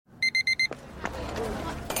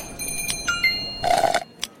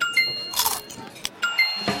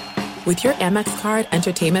With your Amex card,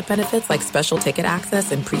 entertainment benefits like special ticket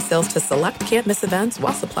access and pre-sales to select can't-miss events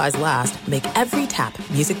while supplies last make every tap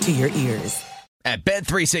music to your ears. At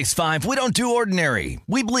Bet365, we don't do ordinary.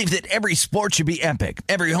 We believe that every sport should be epic.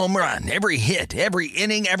 Every home run, every hit, every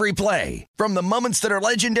inning, every play. From the moments that are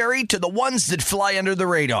legendary to the ones that fly under the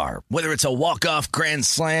radar. Whether it's a walk-off grand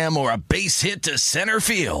slam or a base hit to center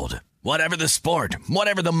field. Whatever the sport,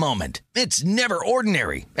 whatever the moment. It's never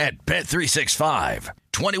ordinary at Bet365.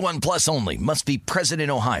 21 plus only. Must be present in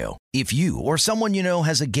Ohio. If you or someone you know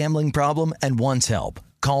has a gambling problem and wants help,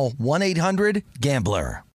 call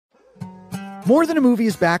 1-800-GAMBLER. More Than a Movie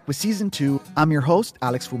is back with Season 2. I'm your host,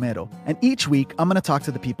 Alex Fumero, and each week I'm going to talk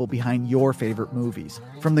to the people behind your favorite movies.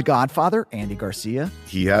 From The Godfather, Andy Garcia.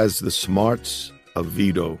 He has the smarts of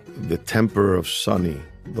Vito, the temper of Sonny,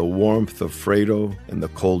 the warmth of Fratto, and the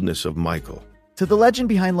coldness of Michael. To the legend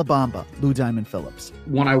behind La Bamba, Lou Diamond Phillips.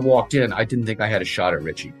 When I walked in, I didn't think I had a shot at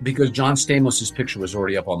Richie because John Stamos' picture was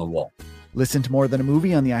already up on the wall. Listen to More Than a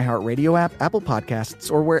Movie on the iHeartRadio app, Apple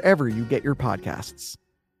Podcasts, or wherever you get your podcasts.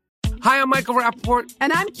 Hi, I'm Michael Rappaport.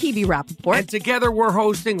 And I'm Kibi Rappaport. And together we're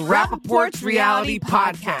hosting Rappaport's Reality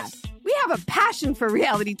Podcast. We have a passion for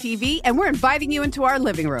reality TV, and we're inviting you into our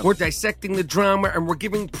living room. We're dissecting the drama, and we're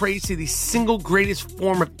giving praise to the single greatest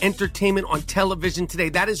form of entertainment on television today.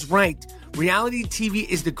 That is right. Reality TV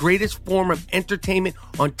is the greatest form of entertainment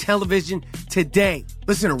on television today.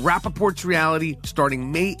 Listen to Rappaport's Reality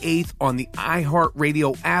starting May 8th on the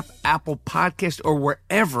iHeartRadio app, Apple Podcast, or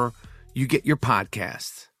wherever you get your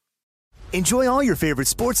podcasts. Enjoy all your favorite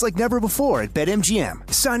sports like never before at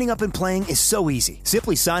BetMGM. Signing up and playing is so easy.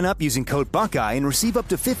 Simply sign up using code Buckeye and receive up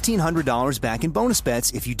to $1,500 back in bonus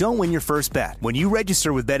bets if you don't win your first bet. When you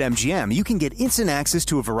register with BetMGM, you can get instant access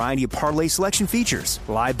to a variety of parlay selection features,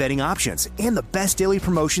 live betting options, and the best daily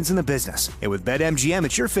promotions in the business. And with BetMGM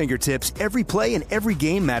at your fingertips, every play and every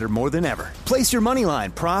game matter more than ever. Place your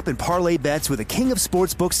moneyline, prop, and parlay bets with the king of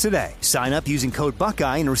sportsbooks today. Sign up using code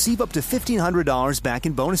Buckeye and receive up to $1,500 back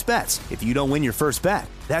in bonus bets if you don't win your first bet.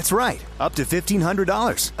 That's right, up to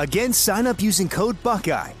 $1,500. Again, sign up using code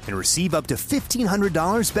Buckeye and receive up to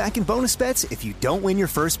 $1,500 back in bonus bets if you don't win your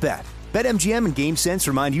first bet. BetMGM and GameSense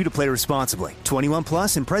remind you to play responsibly. 21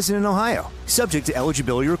 plus and present in Ohio. Subject to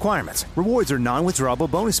eligibility requirements. Rewards are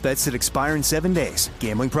non-withdrawable bonus bets that expire in 7 days.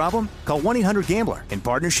 Gambling problem? Call 1-800-GAMBLER in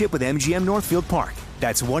partnership with MGM Northfield Park.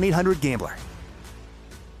 That's 1-800-GAMBLER.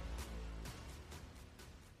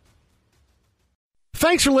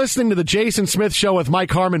 Thanks for listening to the Jason Smith Show with Mike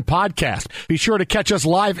Harmon podcast. Be sure to catch us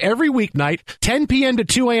live every weeknight, 10 p.m. to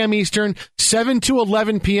 2 a.m. Eastern, 7 to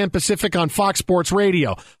 11 p.m. Pacific on Fox Sports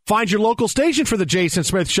Radio. Find your local station for the Jason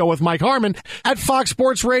Smith Show with Mike Harmon at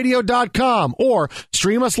foxsportsradio.com or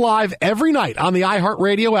stream us live every night on the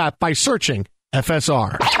iHeartRadio app by searching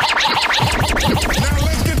FSR. Now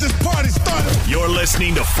let's get this party started. You're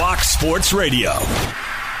listening to Fox Sports Radio.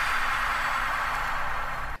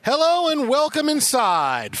 Hello and welcome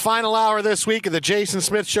inside. Final hour this week of the Jason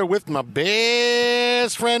Smith Show with my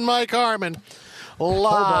best friend Mike Harmon.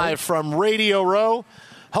 Live from Radio Row,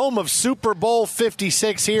 home of Super Bowl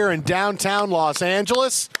 56 here in downtown Los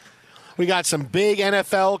Angeles. We got some big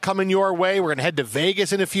NFL coming your way. We're going to head to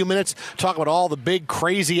Vegas in a few minutes, talk about all the big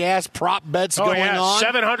crazy-ass prop bets going on.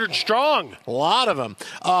 700 strong. A lot of them.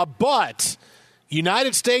 But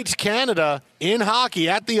United States, Canada in hockey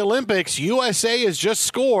at the Olympics. USA has just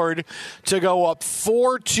scored to go up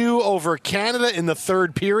 4-2 over Canada in the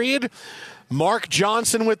third period. Mark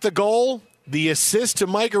Johnson with the goal, the assist to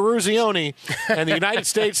Mike Eruzione, and the United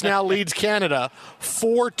States now leads Canada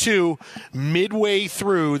 4-2 midway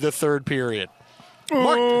through the third period.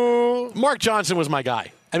 Mark Johnson was my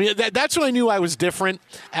guy. I mean, that's when I knew I was different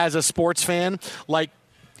as a sports fan. Like,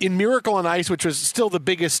 in Miracle on Ice, which was still the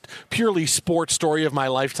biggest purely sports story of my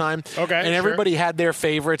lifetime. Okay, and everybody had their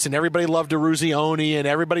favorites, and everybody loved Eruzione, and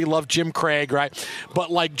everybody loved Jim Craig, right? But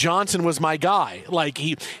like Johnson was my guy. Like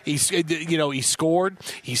he scored,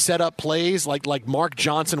 he set up plays. Like Mark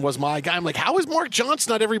Johnson was my guy. I'm like, how is Mark Johnson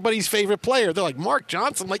not everybody's favorite player? They're like, Mark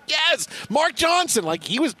Johnson. I'm like, yes, Mark Johnson. Like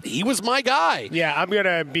he was my guy. Yeah, I'm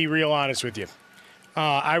gonna be real honest with you.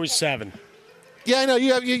 I was 7. Yeah, I know.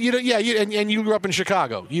 And you grew up in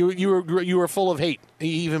Chicago. You were full of hate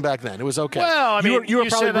even back then. It was okay. Well, I mean, you were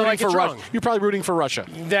probably rooting for Russia. You're You're probably rooting for Russia.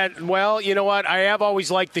 Well, you know what? I have always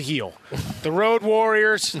liked the heel, the Road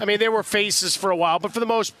Warriors. I mean, they were faces for a while, but for the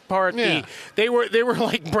most part, they were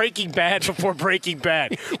like Breaking Bad before Breaking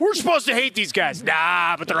Bad. We're supposed to hate these guys,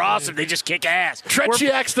 but they're awesome. They just kick ass.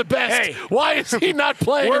 Tretiak's the best. Hey, why is he not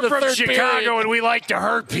playing? We're in the from third Chicago, period? and we like to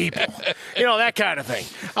hurt people. That kind of thing.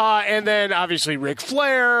 And then obviously Ric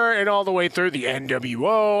Flair, and all the way through the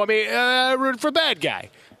NWO. I mean, rooting for bad guy.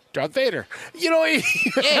 Darth Vader. You know,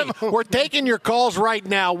 hey, we're taking your calls right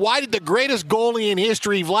now. Why did the greatest goalie in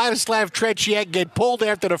history, Vladislav Tretiak, get pulled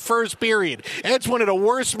after the first period? That's one of the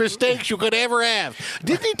worst mistakes you could ever have.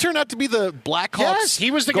 Didn't he turn out to be the Blackhawks? Yes,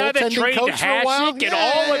 he was the guy that trained Hasek and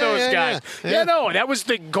all of those guys. Yeah, no, that was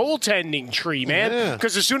the goaltending tree, man.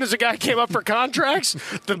 Because as soon as the guy came up for contracts,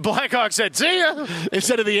 the Blackhawks said, see ya.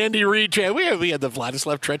 Instead of the Andy Reid trade, we had the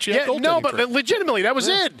Vladislav Tretiak goaltending no, but legitimately, that was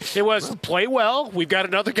it. It was play well. We've got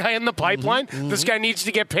another guy in the pipeline. This guy needs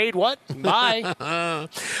to get paid what? Bye.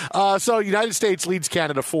 So United States leads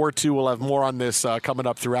Canada 4-2. We'll have more on this coming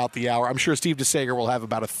up throughout the hour. I'm sure Steve DeSager will have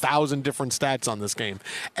about 1,000 different stats on this game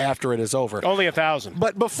after it is over. Only 1,000.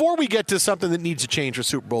 But before we get to something that needs to change for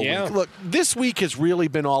Super Bowl week, look, this week has really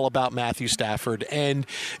been all about Matthew Stafford. And,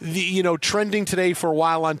 trending today for a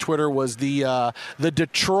while on Twitter was the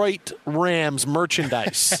Detroit Rams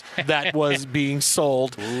merchandise that was being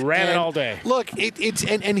sold. Ran it all day. Look,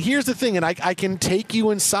 and here's the thing, and I can take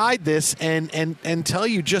you inside this and tell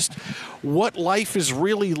you just what life is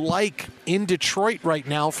really like in Detroit right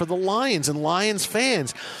now for the Lions and Lions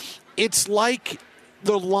fans. It's like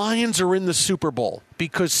the Lions are in the Super Bowl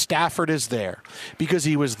because Stafford is there, because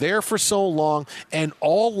he was there for so long, and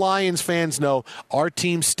all Lions fans know our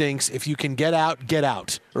team stinks. If you can get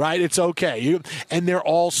out, right? It's okay. And they're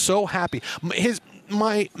all so happy.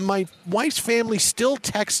 My wife's family still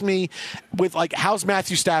texts me with, like, how's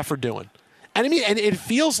Matthew Stafford doing? And I mean, and it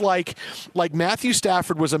feels like Matthew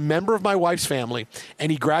Stafford was a member of my wife's family,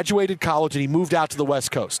 and he graduated college and he moved out to the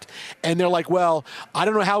West Coast. And they're like, well, I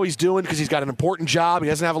don't know how he's doing because he's got an important job. He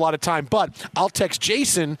doesn't have a lot of time. But I'll text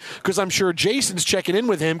Jason because I'm sure Jason's checking in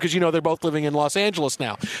with him because, they're both living in Los Angeles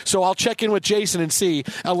now. So I'll check in with Jason and see.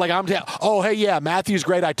 Matthew's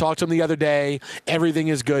great. I talked to him the other day. Everything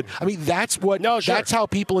is good. I mean, that's how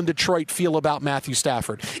people in Detroit feel about Matthew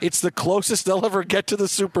Stafford. It's the closest they'll ever get to the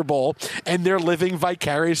Super Bowl, and they're living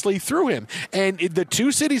vicariously through him. And the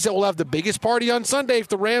two cities that will have the biggest party on Sunday if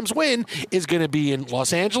the Rams win is going to be in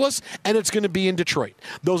Los Angeles, and it's going to be in Detroit.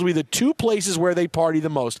 Those will be the two places where they party the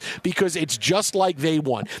most because it's just like they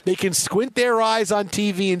won. They can squint their eyes on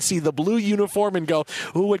TV and see the blue uniform and go,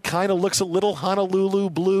 ooh, it kind of looks a little Honolulu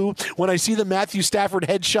blue. When I see the Matthew Stafford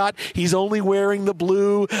headshot, he's only wearing the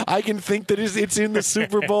blue. I can think that it's in the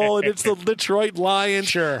Super Bowl and it's the Detroit Lions.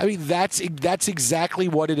 Sure. I mean, that's exactly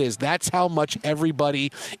what it is. That's how much everybody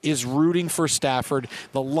is rooting for Stafford,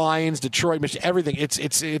 the Lions, Detroit, Michigan, everything. It's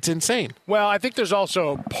insane. Well, I think there's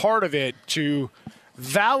also part of it to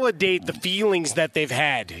validate the feelings that they've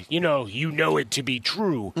had. You know it to be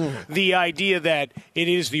true. The idea that it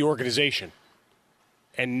is the organization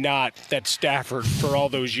and not that Stafford for all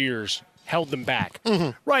those years held them back.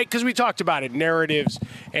 Right, because we talked about it, narratives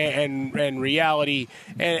and reality,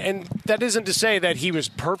 and that isn't to say that he was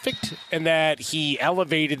perfect and that he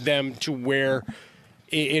elevated them to where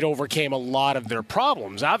it overcame a lot of their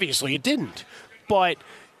problems. Obviously, it didn't. But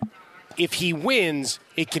if he wins,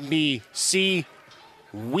 it can be, see,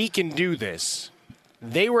 we can do this.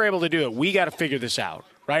 They were able to do it. We got to figure this out,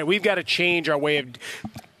 right? We've got to change our way of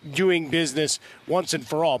doing business once and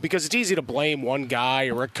for all, because it's easy to blame one guy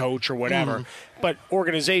or a coach or whatever. But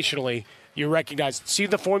organizationally, you recognize, see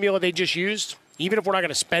the formula they just used? Even if we're not going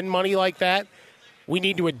to spend money like that, we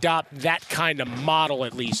need to adopt that kind of model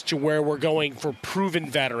at least to where we're going for proven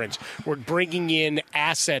veterans. We're bringing in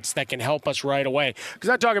assets that can help us right away. Because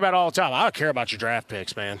I talk about it all the time. I don't care about your draft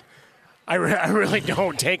picks, man. I really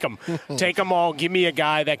don't. Take them. Take them all. Give me a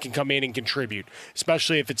guy that can come in and contribute,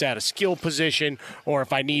 especially if it's at a skill position or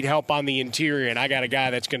if I need help on the interior and I got a guy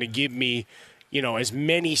that's going to give me, as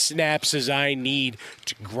many snaps as I need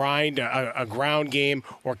to grind a ground game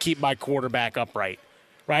or keep my quarterback upright,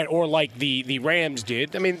 right? Or like the Rams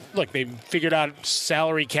did. I mean, look, they figured out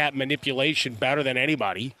salary cap manipulation better than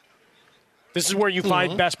anybody. This is where you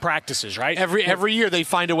find best practices, right? Every year they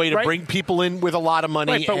find a way to bring people in with a lot of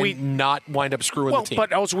money and not wind up screwing the team.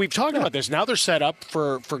 But also we've talked about this. Now they're set up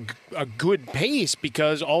for a good pace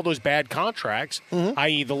because all those bad contracts,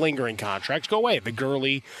 i.e. the lingering contracts, go away. The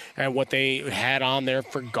Gurley and what they had on there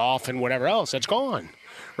for Goff and whatever else, that's gone,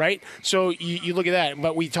 right? So you look at that.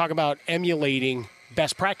 But we talk about emulating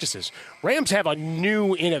best practices. Rams have a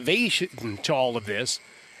new innovation to all of this.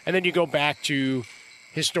 And then you go back to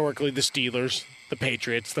historically the Steelers, the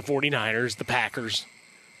Patriots, the 49ers, the Packers,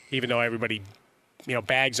 even though everybody,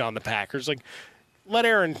 bags on the Packers. Like, let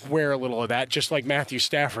Aaron wear a little of that, just like Matthew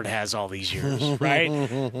Stafford has all these years, right?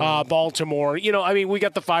 Baltimore, we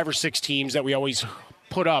got the 5 or 6 teams that we always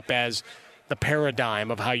put up as the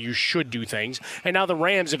paradigm of how you should do things. And now the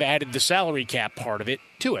Rams have added the salary cap part of it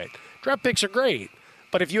to it. Draft picks are great,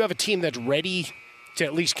 but if you have a team that's ready to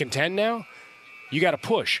at least contend now, you got to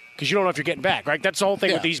push because you don't know if you're getting back, right? That's the whole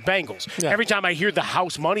thing with these Bengals. Yeah. Every time I hear the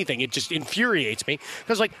house money thing, it just infuriates me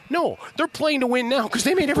because, like, no, they're playing to win now because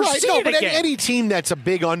they may never see it but again. Any team that's a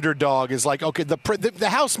big underdog is like, okay, the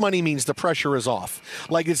house money means the pressure is off.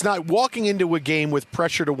 Like, it's not walking into a game with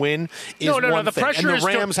pressure to win is one the thing. pressure And the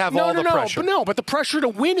Rams have all the pressure. But the pressure to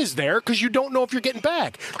win is there because you don't know if you're getting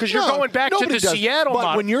back because you're going back to the Seattle But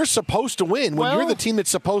model. when you're supposed to win, when you're the team that's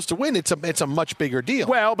supposed to win, it's a much bigger deal.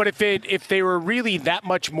 Well, but if they were really that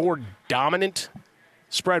much more dominant,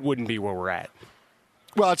 spread wouldn't be where we're at.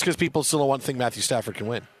 Well, it's because people still don't think Matthew Stafford can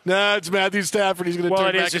win. No, it's Matthew Stafford. He's going to turn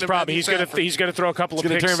back into his problem. He's going to throw a couple of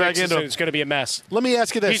pick sixes, and it's going to be a mess. Let me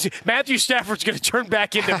ask you this. Matthew Stafford's going to turn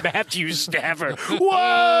back into Matthew Stafford.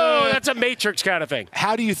 Whoa! That's a Matrix kind of thing.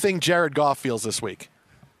 How do you think Jared Goff feels this week?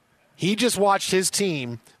 He just watched his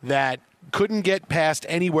team that couldn't get past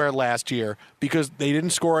anywhere last year because they didn't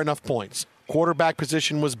score enough points. Quarterback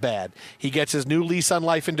position was bad. He gets his new lease on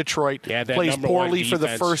life in Detroit, plays poorly for the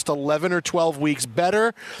first 11 or 12 weeks.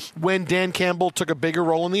 Better when Dan Campbell took a bigger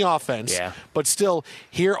role in the offense. Yeah. But still,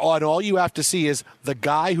 here on all you have to see is the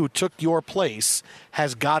guy who took your place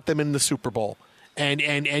has got them in the Super Bowl.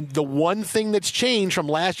 And the one thing that's changed from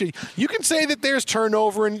last year, you can say that there's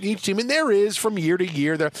turnover in each team, and there is from year to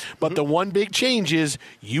year. But the one big change is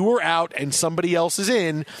you were out and somebody else is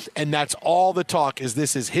in, and that's all the talk is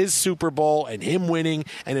this is his Super Bowl and him winning,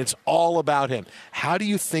 and it's all about him. How do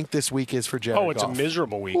you think this week is for Jared Goff? Oh, it's a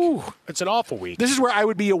miserable week. Ooh. It's an awful week. This is where I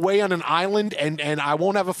would be away on an island, and I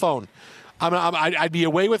won't have a phone. I'd be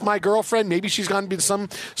away with my girlfriend. Maybe she's going to be some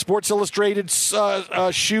Sports Illustrated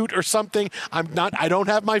shoot or something. I don't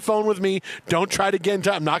have my phone with me. Don't try to get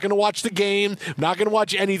into. I'm not going to watch the game. I'm not going to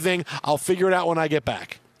watch anything. I'll figure it out when I get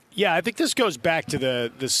back. Yeah, I think this goes back to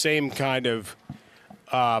the same kind of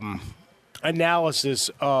analysis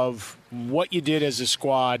of what you did as a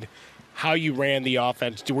squad, how you ran the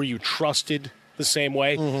offense, were you trusted the same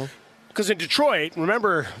way? Because in Detroit,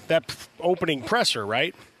 remember that opening presser,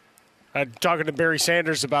 right? Talking to Barry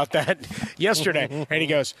Sanders about that yesterday, and he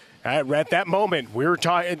goes, at that moment, we were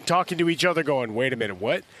talking to each other going, wait a minute,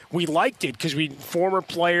 what? We liked it because former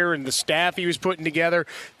player and the staff he was putting together,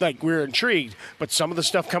 like we were intrigued, but some of the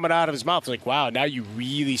stuff coming out of his mouth was like, wow, now you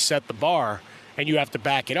really set the bar, and you have to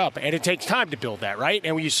back it up, and it takes time to build that, right?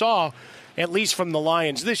 And when you saw, at least from the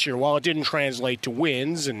Lions this year, while it didn't translate to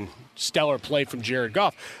wins and stellar play from Jared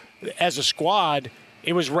Goff, as a squad,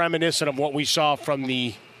 it was reminiscent of what we saw from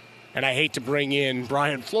and I hate to bring in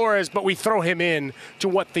Brian Flores, but we throw him in to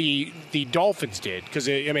what the Dolphins did. Because,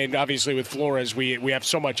 I mean, obviously with Flores, we have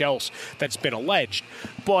so much else that's been alleged.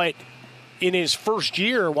 But in his first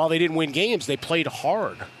year, while they didn't win games, they played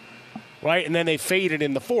hard, right? And then they faded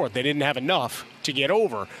in the fourth. They didn't have enough to get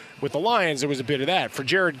over. With the Lions, there was a bit of that. For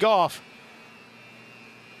Jared Goff,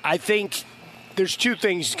 I think there's two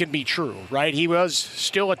things can be true, right? He was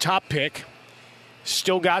still a top pick,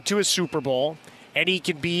 still got to a Super Bowl, and he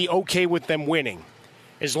can be okay with them winning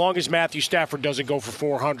as long as Matthew Stafford doesn't go for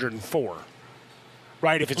 404.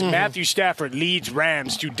 Right? If it's Matthew Stafford leads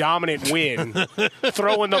Rams to dominant win,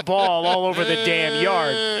 throwing the ball all over the damn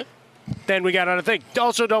yard, then we got another thing.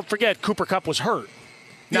 Also, don't forget, Cooper Kupp was hurt.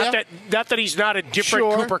 Not that he's not a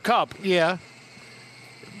different Cooper Kupp. Yeah.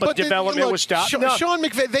 But development was stopped. Sean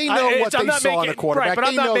McVay, they know what they saw in a quarterback. Right, but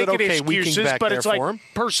I'm not making excuses, we can back but it's there like for him.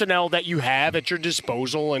 Personnel that you have at your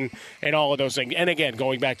disposal and all of those things. And again,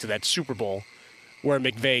 going back to that Super Bowl where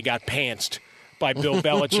McVay got pantsed by Bill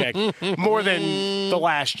Belichick more than the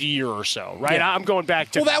last year or so, right? Yeah. I'm going back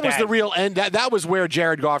to that was the real end. That was where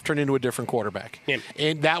Jared Goff turned into a different quarterback. Yeah.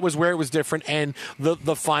 And that was where it was different. And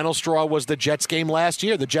the final straw was the Jets game last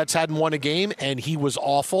year. The Jets hadn't won a game, and he was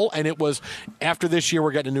awful. And it was, after this year,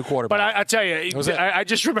 we're getting a new quarterback. But I tell you, I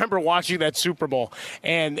just remember watching that Super Bowl,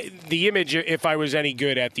 and the image, if I was any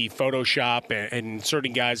good at the Photoshop and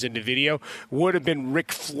inserting guys into video, would have been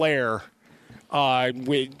Ric Flair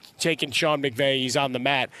with taking Sean McVay, he's on the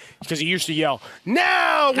mat, because he used to yell,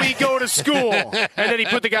 "Now we go to school!" And then he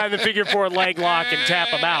put the guy in the figure four leg lock and tap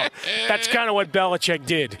him out. That's kind of what Belichick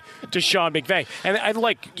did to Sean McVay. And I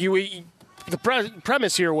like you. The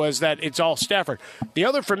premise here was that it's all Stafford. The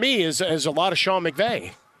other for me is a lot of Sean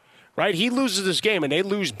McVay, right? He loses this game and they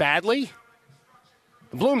lose badly.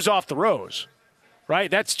 The bloom's off the rose, right?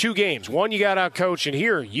 That's two games. One, you got out coached, and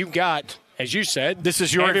here you got as you said, this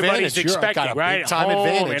is your everybody's advantage. expecting, got a right? Big-time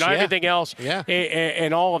advantage. And everything else,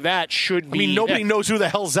 and all of that should be. I mean, nobody knows who the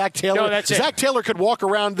hell Zach Taylor. No, that's it. Zach Taylor could walk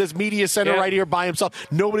around this media center right here by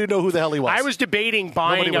himself. Nobody would know who the hell he was. I was debating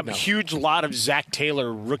buying a huge lot of Zach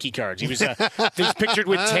Taylor rookie cards. He was he's pictured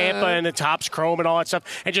with Tampa and the Topps Chrome and all that stuff,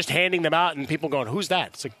 and just handing them out, and people going, "Who's that?"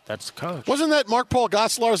 It's like, that's the coach. Wasn't that Mark Paul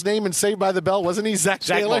Gosselaar's name in Saved by the Bell? Wasn't he Zach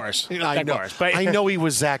Taylor? Morris. I know. Morris. But I know he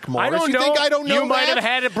was Zach Morris. I don't you know. Think I don't know you might that? have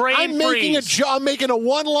had a brain I'm making a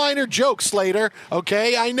one-liner joke, Slater.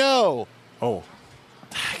 Okay, I know. Oh.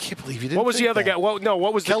 I can't believe you didn't. What was the other that. guy? Well, no,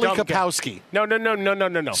 what was Kelly the dumb Kapowski?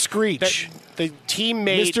 Guy? No. Screech. The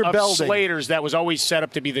teammate Mr. of Belding. Slater's that was always set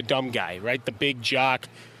up to be the dumb guy, right? The big jock.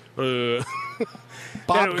 Bob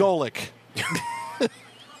Golick.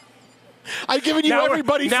 I've given you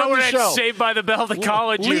everybody now from we're the at show. Saved by the Bell, the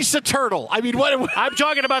college. Lisa Turtle. I mean, what? I'm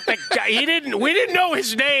talking about the guy. We didn't know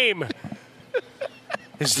his name.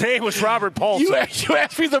 His name was Robert Paulson. You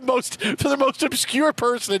asked me the most obscure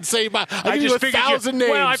person and say I give you 1,000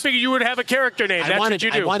 names. Well, I figured you would have a character name. That's what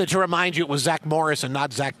you do. I wanted to remind you it was Zach Morris and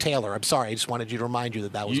not Zach Taylor. I'm sorry. I just wanted you to remind you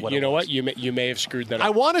that was what it was. You know what? You may have screwed that up.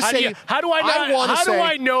 I want to say. How do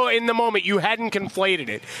I know in the moment you hadn't conflated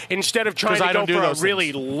it instead of trying to go for a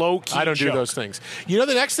really low key? I don't do those things. You know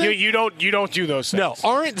the next thing? You don't do those things. No,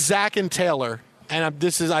 aren't Zach and Taylor? And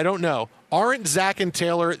I don't know. Aren't Zach and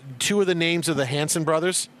Taylor two of the names of the Hanson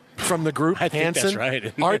brothers? From the group, I think Hanson. That's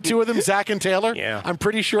right. Aren't two of them Zach and Taylor? Yeah. I'm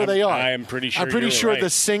pretty sure they are. I am pretty sure. I'm pretty sure right. the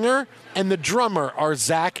singer and the drummer are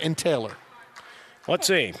Zach and Taylor. Let's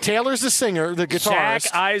see. Taylor's the singer, the guitarist.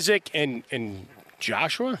 Zach, Isaac, and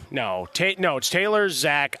Joshua? No, it's Taylor,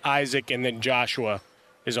 Zach, Isaac, and then Joshua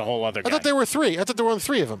is a whole other guy. I thought there were three. I thought there were only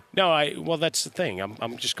three of them. No, well, that's the thing.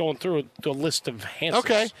 I'm just going through the list of Hansons.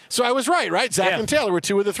 Okay, so I was right? Zach and Taylor were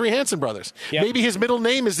two of the three Hanson brothers. Yep. Maybe his middle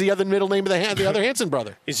name is the other middle name of the other Hanson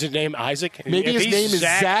brother. Is his name Isaac? Maybe his name is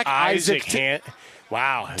Zach Isaac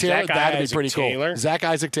Wow. Taylor. That'd be pretty Taylor. cool. Zach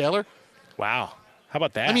Isaac Taylor. Wow. How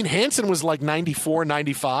about that? I mean, Hanson was like 94,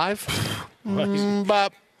 95.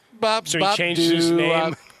 So he changed his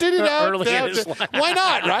name early in his life. Why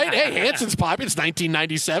not, right? Hey, Hanson's popular. It's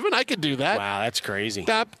 1997. I could do that. Wow, that's crazy.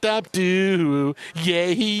 Doo.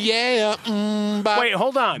 Yeah. Wait,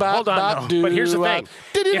 hold on. No. But here's the thing.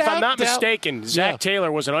 If I'm not mistaken, Zach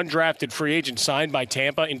Taylor was an undrafted free agent signed by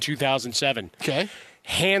Tampa in 2007. Okay.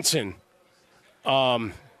 Hanson,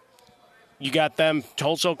 you got them,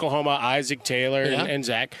 Tulsa, Oklahoma, Isaac Taylor and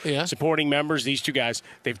Zach. Yeah. Supporting members, these two guys.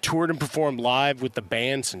 They've toured and performed live with the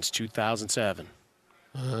band since 2007.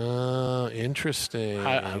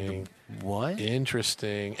 Interesting. What?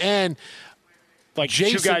 Interesting. And like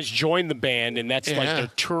two guys joined the band, and that's like their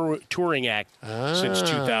touring act since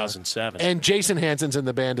 2007. And Jason Hanson's in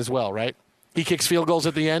the band as well, right? He kicks field goals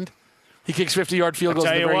at the end. He kicks 50-yard field goals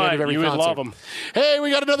at the very end of every concert. You would love him. Hey,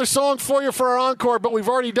 we got another song for you for our encore, but we've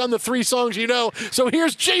already done the three songs you know. So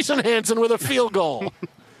here's Jason Hanson with a field goal.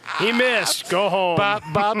 He missed. Go home.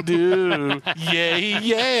 Bop, doo.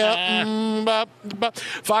 Yeah. Bop.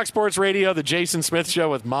 Fox Sports Radio, the Jason Smith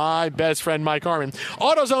Show with my best friend, Mike Harmon.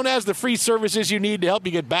 AutoZone has the free services you need to help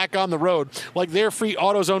you get back on the road, like their free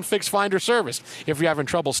AutoZone Fix Finder service. If you're having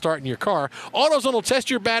trouble starting your car, AutoZone will test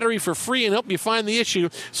your battery for free and help you find the issue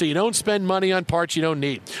so you don't spend money on parts you don't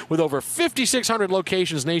need. With over 5,600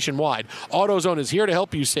 locations nationwide, AutoZone is here to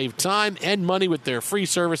help you save time and money with their free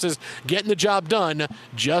services. Getting the job done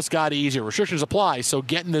just got easier. Restrictions apply, so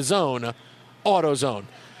get in the zone. AutoZone.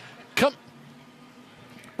 Come.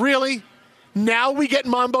 Really? Now we get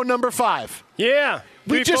Mambo number 5. Yeah.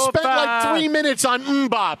 We just spent like 3 minutes on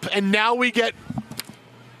Mbop, and now we get...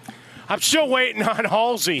 I'm still waiting on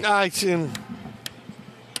Halsey.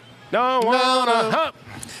 No.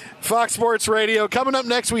 Fox Sports Radio. Coming up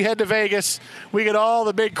next, we head to Vegas. We get all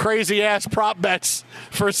the big crazy-ass prop bets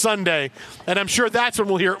for Sunday, and I'm sure that's when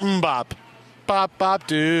we'll hear Mbop. Bop,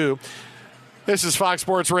 doo. This is Fox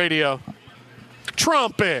Sports Radio.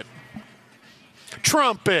 Trumpet.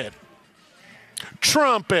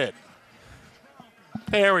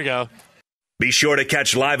 There we go. Be sure to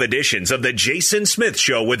catch live editions of The Jason Smith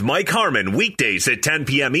Show with Mike Harmon weekdays at 10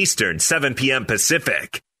 p.m. Eastern, 7 p.m.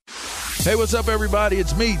 Pacific. Hey, what's up, everybody?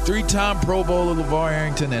 It's me, 3-time Pro Bowler LeVar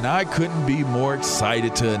Arrington, and I couldn't be more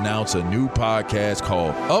excited to announce a new podcast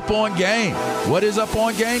called Up On Game. What is Up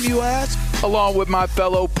On Game, you ask? along with my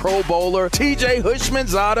fellow Pro Bowler, TJ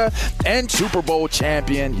Hushmanzada, and Super Bowl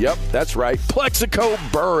champion, yep, that's right, Plexico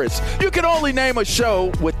Burris. You can only name a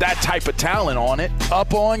show with that type of talent on it.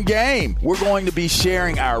 Up on Game. We're going to be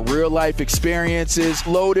sharing our real-life experiences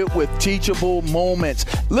loaded with teachable moments.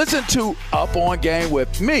 Listen to Up on Game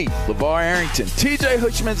with me, LeVar Arrington, TJ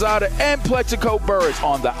Hushmanzada, and Plexico Burris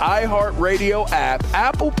on the iHeartRadio app,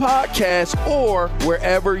 Apple Podcasts, or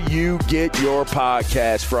wherever you get your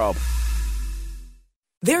podcast from.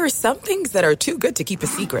 There are some things that are too good to keep a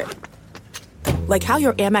secret. Like how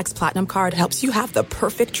your Amex Platinum card helps you have the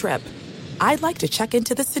perfect trip. I'd like to check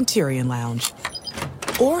into the Centurion Lounge.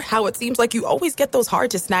 Or how it seems like you always get those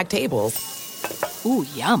hard-to-snag tables. Ooh,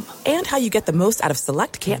 yum. And how you get the most out of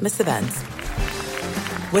select can't-miss events.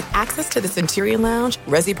 With access to the Centurion Lounge,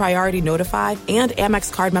 Resi Priority Notified, and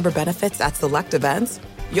Amex card member benefits at select events,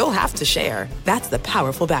 you'll have to share. That's the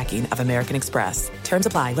powerful backing of American Express. Terms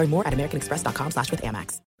apply. Learn more at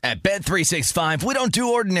americanexpress.com/withAmex. At Bet365, we don't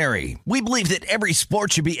do ordinary. We believe that every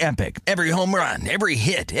sport should be epic. Every home run, every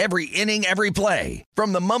hit, every inning, every play.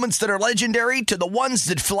 From the moments that are legendary to the ones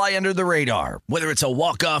that fly under the radar. Whether it's a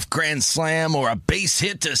walk-off grand slam or a base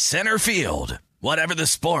hit to center field. Whatever the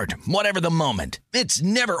sport, whatever the moment, it's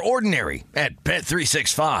never ordinary at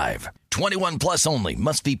Bet365. 21 plus only.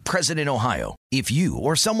 Must be present in Ohio. If you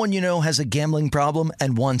or someone you know has a gambling problem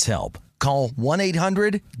and wants help, call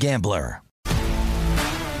 1-800-GAMBLER.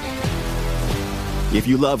 If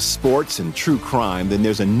you love sports and true crime, then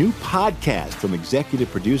there's a new podcast from executive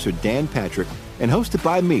producer Dan Patrick and hosted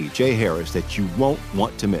by me, Jay Harris, that you won't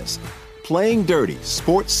want to miss. Playing Dirty: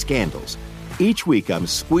 Sports Scandals. Each week, I'm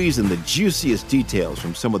squeezing the juiciest details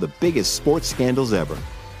from some of the biggest sports scandals ever.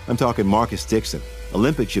 I'm talking Marcus Dixon,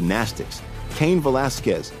 Olympic gymnastics, Cain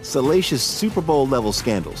Velasquez, salacious Super Bowl-level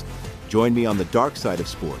scandals. Join me on the dark side of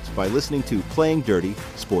sports by listening to Playing Dirty: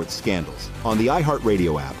 Sports Scandals on the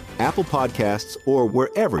iHeartRadio app, Apple Podcasts, or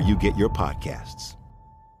wherever you get your podcasts.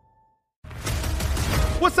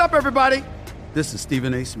 What's up, everybody? This is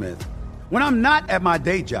Stephen A. Smith. When I'm not at my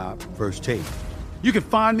day job, First Take, you can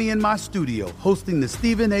find me in my studio hosting the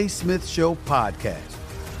Stephen A. Smith Show podcast.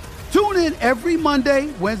 Tune in every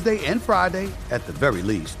Monday, Wednesday, and Friday, at the very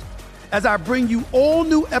least, as I bring you all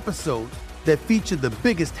new episodes that feature the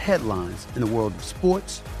biggest headlines in the world of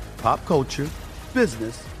sports, pop culture,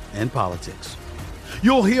 business, and politics.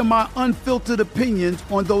 You'll hear my unfiltered opinions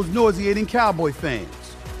on those nauseating Cowboy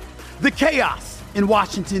fans, the chaos in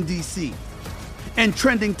Washington, D.C., and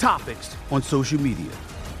trending topics on social media,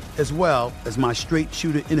 as well as my straight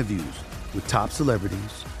shooter interviews with top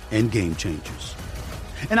celebrities and game changers.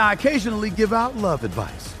 And I occasionally give out love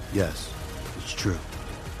advice. Yes, it's true.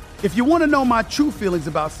 If you want to know my true feelings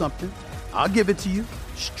about something, I'll give it to you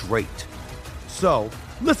straight. So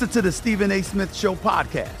listen to the Stephen A. Smith Show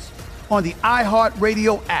podcast on the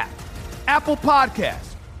iHeartRadio app, Apple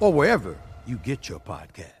Podcasts, or wherever you get your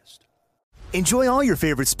podcast. Enjoy all your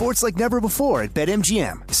favorite sports like never before at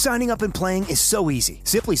BetMGM. Signing up and playing is so easy.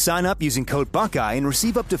 Simply sign up using code Buckeye and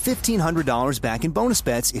receive up to $1,500 back in bonus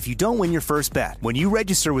bets if you don't win your first bet. When you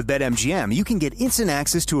register with BetMGM, you can get instant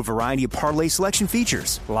access to a variety of parlay selection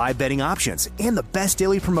features, live betting options, and the best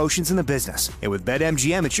daily promotions in the business. And with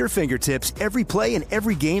BetMGM at your fingertips, every play and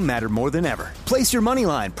every game matter more than ever. Place your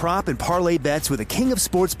moneyline, prop, and parlay bets with the king of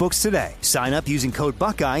sportsbooks today. Sign up using code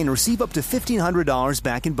Buckeye and receive up to $1,500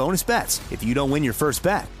 back in bonus bets if you don't win your first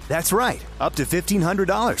bet. That's right, up to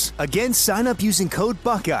 $1,500. Again, sign up using code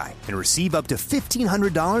Buckeye and receive up to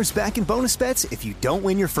 $1,500 back in bonus bets if you don't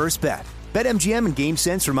win your first bet. BetMGM and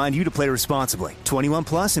GameSense remind you to play responsibly. 21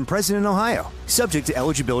 plus and present in Ohio. Subject to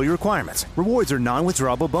eligibility requirements. Rewards are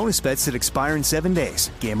non-withdrawable bonus bets that expire in 7 days.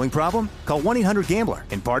 Gambling problem? Call 1-800-GAMBLER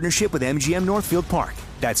in partnership with MGM Northfield Park.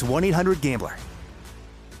 That's 1-800-GAMBLER.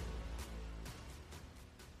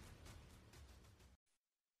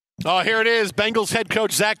 Oh, here it is. Bengals head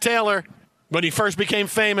coach Zach Taylor, when he first became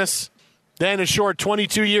famous. Then a short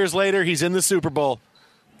 22 years later, he's in the Super Bowl.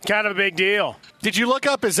 Kind of a big deal. Did you look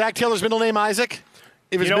up, is Zach Taylor's middle name Isaac?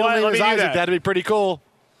 If his middle name is Isaac, that'd be pretty cool.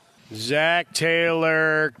 Zach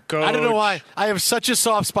Taylor, coach. I don't know why. I have such a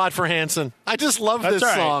soft spot for Hanson. I just love this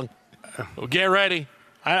song. Well, get ready.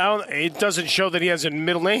 It doesn't show that he has a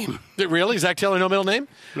middle name. Really? Zach Taylor, no middle name?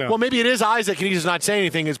 No. Well, maybe it is Isaac, and he's just not saying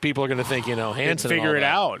anything, as people are going to think, Hanson. Figure it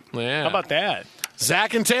out. Yeah. How about that?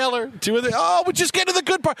 Zach and Taylor, two of the. Oh, but just get to the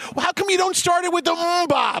good part. Well, how come you don't start it with the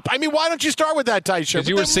bop? I mean, why don't you start with that tight shirt? Because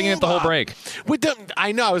you were singing it the whole break. With the,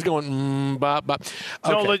 I know I was going bop bop.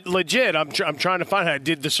 Okay. No, legit. I'm trying to find. I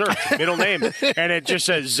did the search, middle name, and it just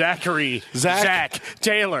says Zach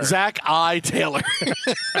Taylor. Zach I. Taylor.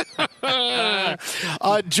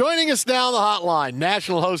 Joining us now on the hotline,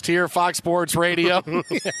 national host here, Fox Sports Radio.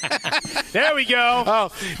 There we go.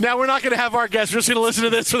 Oh, now we're not going to have our guests. We're just going to listen to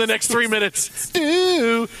this for the next 3 minutes.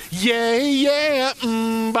 Ooh, yeah,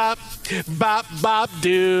 bop, bop, bop,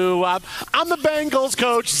 doo, wop. I'm the Bengals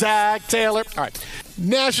coach, Zach Taylor. All right.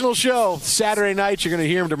 National show Saturday night. You're going to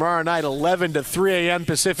hear him tomorrow night, 11 to 3 a.m.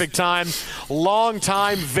 Pacific time.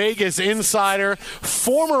 Longtime Vegas insider,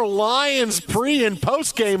 former Lions pre- and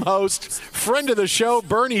post-game host, friend of the show,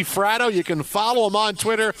 Bernie Fratto. You can follow him on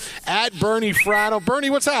Twitter at Bernie Fratto. Bernie,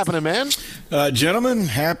 what's happening, man? Gentlemen,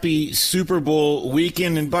 happy Super Bowl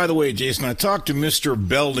weekend. And by the way, Jason, I talked to Mr.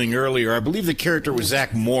 Belding earlier. I believe the character was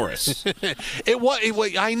Zach Morris. It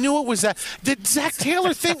was. I knew it was that. Did Zach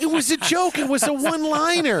Taylor think it was a joke? It was a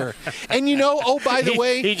one-liner. And by the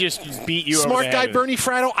way, he just beat you. Smart over guy the Bernie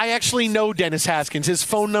Fratto. I actually know Dennis Haskins. His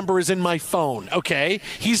phone number is in my phone. Okay,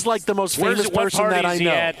 he's like the most famous person that I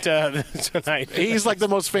know. At, tonight? He's like the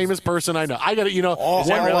most famous person I know. I got to,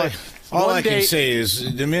 All I can say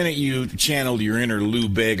is the minute you channeled your inner Lou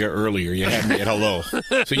Bega earlier, you had me at hello.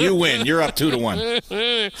 So you win. You're up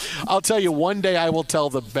 2-1. I'll tell you, one day I will tell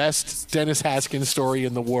the best Dennis Haskins story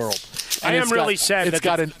in the world. And I am really sad. It's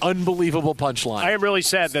got an unbelievable punchline. I am really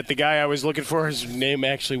sad that the guy I was looking for, his name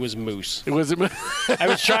actually was Moose. It was. I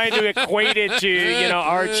was trying to equate it to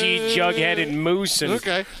Archie, Jughead, and Moose, and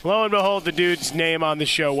lo and behold, the dude's name on the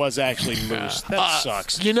show was actually Moose. That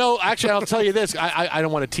sucks. Actually, I'll tell you this. I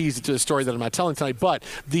don't want to tease it to a story that I'm not telling tonight, but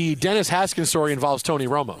the Dennis Haskins story involves Tony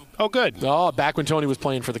Romo. Oh, good. Oh, back when Tony was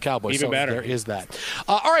playing for the Cowboys. Even better. There is that.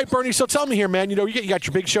 All right, Bernie, so tell me here, man. You got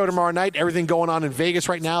your big show tomorrow night, everything going on in Vegas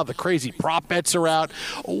right now. The crazy prop bets are out.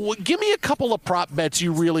 Give me a couple of prop bets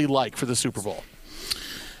you really like for the Super Bowl.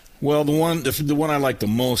 Well, the one I like the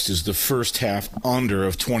most is the first half under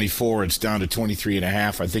of 24. It's down to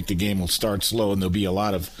 23.5. I think the game will start slow, and there'll be a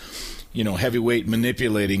lot of heavyweight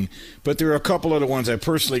manipulating. But there are a couple other ones I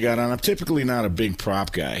personally got on. I'm typically not a big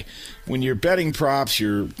prop guy. When you're betting props,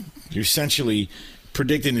 you're essentially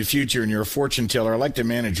predicting the future, and you're a fortune teller. I like to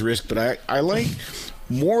manage risk, but I like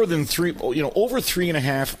more than over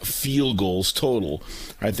 3.5 field goals total.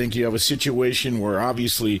 I think you have a situation where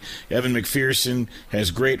obviously Evan McPherson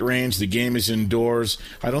has great range. The game is indoors.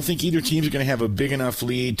 I don't think either team is going to have a big enough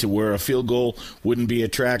lead to where a field goal wouldn't be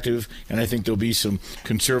attractive, and I think there'll be some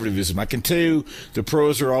conservatism. I can tell you the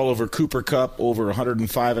pros are all over Cooper Kupp, over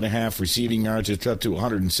 105.5 receiving yards. It's up to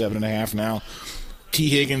 107.5 now. T.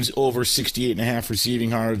 Higgins over 68.5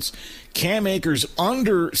 receiving yards. Cam Akers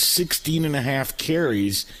under 16.5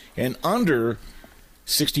 carries and under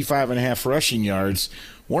 65.5 rushing yards.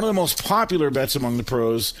 One of the most popular bets among the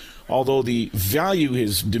pros, although the value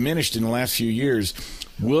has diminished in the last few years.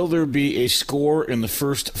 Will there be a score in the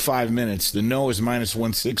first 5 minutes? The no is minus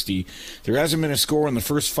 160. There hasn't been a score in the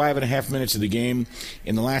first 5.5 minutes of the game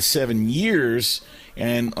in the last 7 years.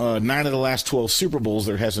 And 9 of the last 12 Super Bowls,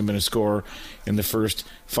 there hasn't been a score in the first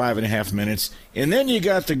 5.5 minutes. And then you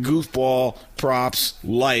got the goofball props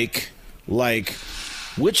like,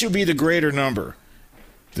 which would be the greater number?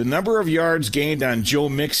 The number of yards gained on Joe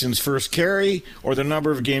Mixon's first carry, or the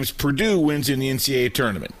number of games Purdue wins in the NCAA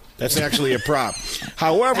tournament? That's actually a prop.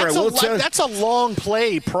 However, I will tell you, that's a long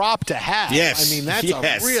play prop to have. Yes. I mean,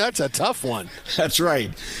 that's a tough one. That's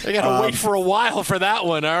right. They got to wait for a while for that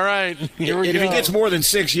one. All right. Here we go. If he gets more than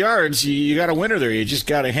 6 yards, you got a winner there. You just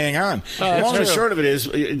got to hang on. Long and short of it is,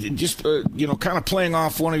 just kind of playing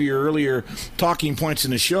off one of your earlier talking points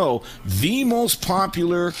in the show, the most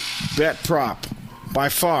popular bet prop by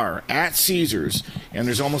far at Caesars, and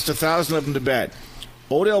there's almost 1,000 of them to bet.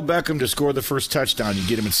 Odell Beckham to score the first touchdown, you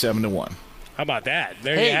get him at 7-1. How about that?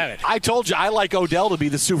 There you have it. I told you I like Odell to be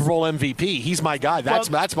the Super Bowl MVP. He's my guy. That's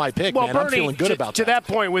my pick, man. Bernie, I'm feeling good about that. To that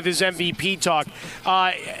point with his MVP talk,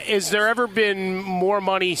 has there ever been more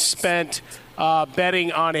money spent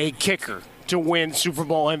betting on a kicker to win Super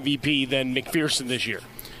Bowl MVP than McPherson this year?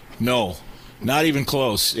 No. Not even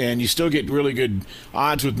close. And you still get really good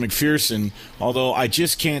odds with McPherson, although I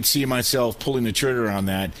just can't see myself pulling the trigger on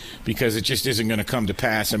that because it just isn't going to come to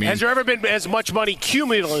pass. I mean, has there ever been as much money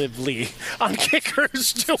cumulatively on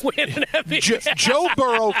kickers to win an MVP? Joe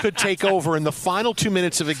Burrow could take over in the final 2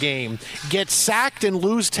 minutes of a game, get sacked and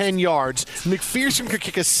lose 10 yards. McPherson could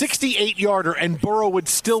kick a 68-yarder, and Burrow would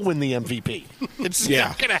still win the MVP. It's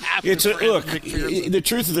not going to happen. Look, the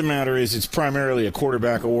truth of the matter is it's primarily a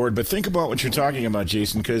quarterback award, but think about what you're you're talking about,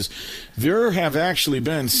 Jason, because there have actually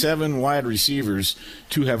been 7 wide receivers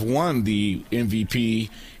to have won the MVP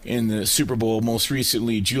in the Super Bowl, most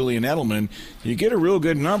recently Julian Edelman. You get a real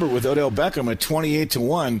good number with Odell Beckham at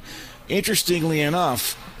 28-1. Interestingly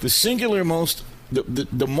enough,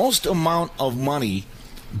 the most amount of money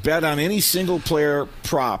bet on any single player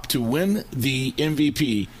prop to win the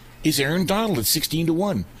MVP is Aaron Donald at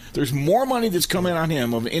 16-1. There's more money that's come in on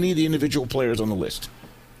him of any of the individual players on the list.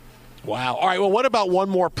 Wow. All right, well, what about one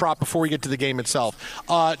more prop before we get to the game itself?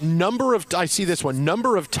 I see this one,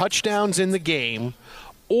 number of touchdowns in the game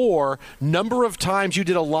or number of times you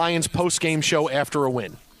did a Lions post-game show after a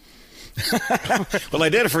win. Well, I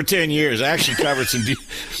did it for 10 years. I actually covered some.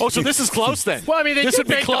 So this is close then. Well, I mean, they this did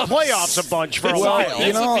make the playoffs a bunch for a while.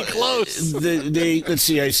 You know, would be close. Let's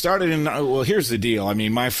see. I started in. Well, here's the deal. I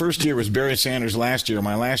mean, my first year was Barry Sanders. Last year,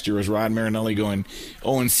 my last year was Rod Marinelli going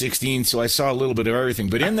 0-16. So I saw a little bit of everything.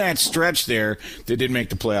 But in that stretch there, they did make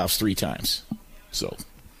the playoffs 3 times. So.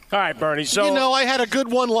 All right, Bernie. So I had a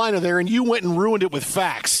good one-liner there, and you went and ruined it with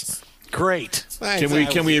facts. Great.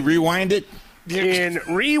 Thanks. Can we rewind it? In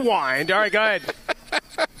rewind. All right, go ahead.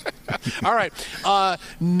 All right.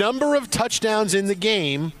 Number of touchdowns in the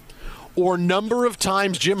game or number of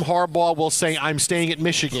times Jim Harbaugh will say, I'm staying at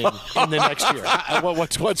Michigan in the next year.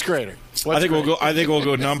 What's greater? I think we'll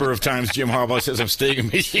go number of times Jim Harbaugh says I'm staying in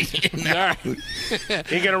Michigan. All right. He's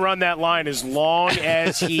going to run that line as long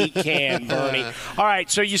as he can, Bernie. All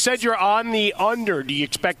right, so you said you're on the under. Do you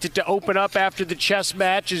expect it to open up after the chess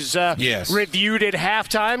match is yes. reviewed at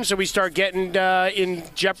halftime, so we start getting in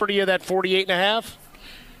jeopardy of that 48.5?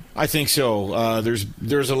 I think so.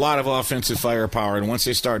 There's a lot of offensive firepower, and once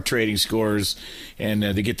they start trading scores and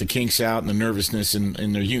they get the kinks out and the nervousness and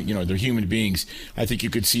they're human beings, I think you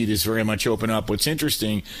could see this very much open up. What's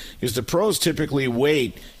interesting is the pros typically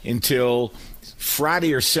wait until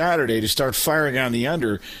Friday or Saturday to start firing on the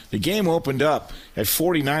under. The game opened up at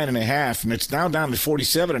 49.5, and it's now down to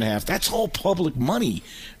 47.5. That's all public money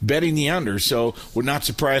betting the under, so would not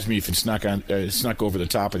surprise me if it snuck over the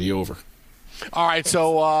top of the over. All right,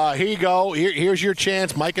 so here you go. Here's your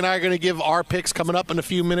chance. Mike and I are going to give our picks coming up in a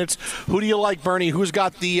few minutes. Who do you like, Bernie? Who's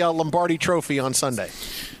got the Lombardi Trophy on Sunday?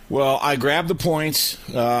 Well, I grabbed the points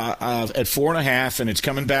at 4.5, and it's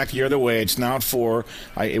coming back the other way. It's now at 4.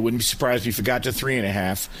 It wouldn't be surprised if it got to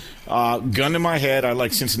 3.5. Gun to my head, I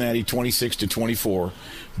like Cincinnati 26-24.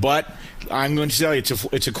 But I'm going to tell you,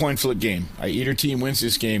 it's a coin flip game. Either team wins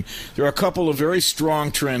this game. There are a couple of very strong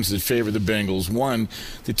trends that favor the Bengals. One,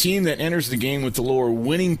 the team that enters the game with the lower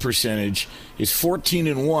winning percentage is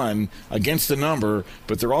 14-1 against the number,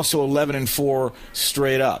 but they're also 11-4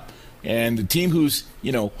 straight up. And the team who's,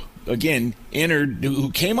 again,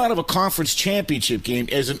 who came out of a conference championship game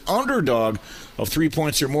as an underdog of 3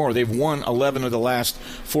 points or more. They've won 11 of the last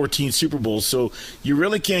 14 Super Bowls, so you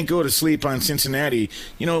really can't go to sleep on Cincinnati.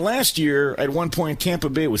 Last year, at one point, Tampa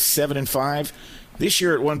Bay was 7-5. This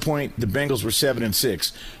year, at one point, the Bengals were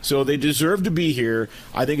 7-6. So they deserve to be here.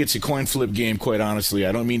 I think it's a coin flip game, quite honestly.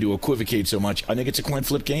 I don't mean to equivocate so much. I think it's a coin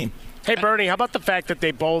flip game. Hey, Bernie, how about the fact that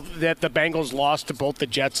the Bengals lost to both the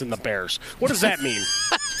Jets and the Bears? What does that mean?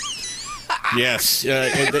 Yes,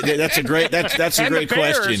 that's a great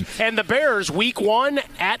question. And the Bears, week 1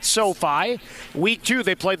 at SoFi, week 2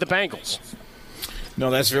 they played the Bengals. No,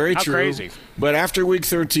 that's very How true. Crazy. But after week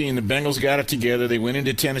 13, the Bengals got it together. They went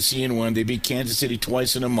into Tennessee and won. They beat Kansas City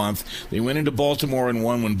twice in a month. They went into Baltimore and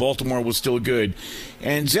won when Baltimore was still good.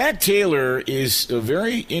 And Zach Taylor is a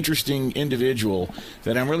very interesting individual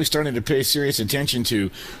that I'm really starting to pay serious attention to.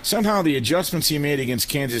 Somehow the adjustments he made against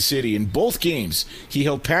Kansas City in both games, he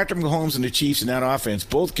held Patrick Mahomes and the Chiefs in that offense,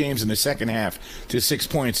 both games in the second half, to 6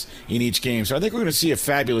 points in each game. So I think we're going to see a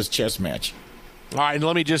fabulous chess match. All right, and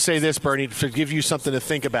let me just say this, Bernie, to give you something to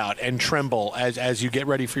think about and tremble as you get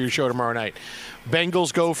ready for your show tomorrow night.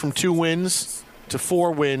 Bengals go from 2 wins to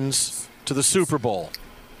 4 wins to the Super Bowl.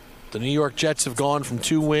 The New York Jets have gone from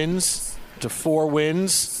 2 wins to 4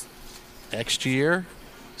 wins. Next year,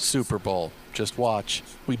 Super Bowl. Just watch.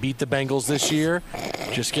 We beat the Bengals this year.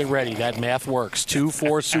 Just get ready. That math works.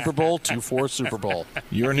 2-4 Super Bowl, 2-4 Super Bowl.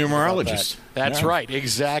 You're a numerologist. That's right.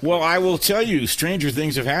 Exactly. Well, I will tell you, stranger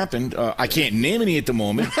things have happened. I can't name any at the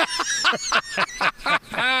moment.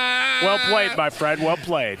 Well played, my friend. Well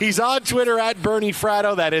played. He's on Twitter at Bernie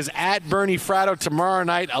Fratto. That is at Bernie Fratto. Tomorrow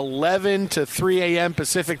night, 11 to 3 a.m.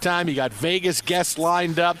 Pacific time. You got Vegas guests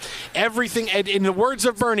lined up. Everything, and in the words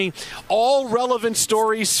of Bernie, all relevant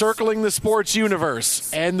stories circling the sports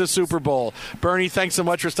universe and the Super Bowl. Bernie, thanks so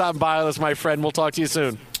much for stopping by with us, my friend. We'll talk to you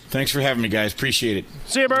soon. Thanks for having me, guys. Appreciate it.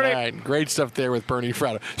 See you, Bernie. All right, great stuff there with Bernie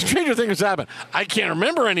Fratto. Stranger things happen. I can't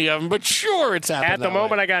remember any of them, but sure it's happened. At the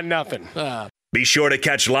moment, I got nothing. Be sure to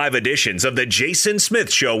catch live editions of The Jason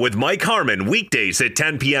Smith Show with Mike Harmon weekdays at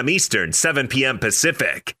 10 p.m. Eastern, 7 p.m.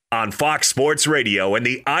 Pacific on Fox Sports Radio and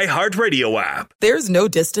the iHeartRadio app. There's no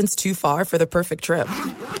distance too far for the perfect trip.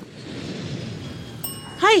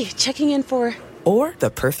 Hi, checking in for... Or the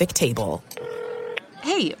perfect table.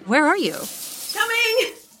 Hey, where are you?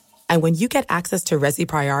 Coming! And when you get access to Resi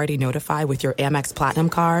Priority Notify with your Amex Platinum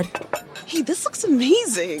card... Hey, this looks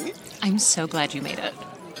amazing. I'm so glad you made it.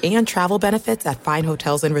 And travel benefits at fine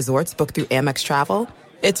hotels and resorts booked through Amex Travel,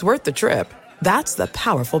 it's worth the trip. That's the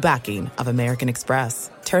powerful backing of American Express.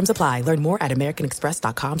 Terms apply. Learn more at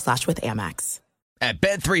americanexpress.com/withAmex. At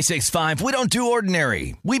Bet365, we don't do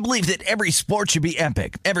ordinary. We believe that every sport should be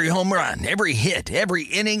epic. Every home run, every hit, every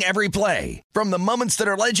inning, every play. From the moments that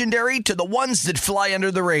are legendary to the ones that fly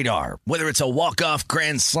under the radar. Whether it's a walk-off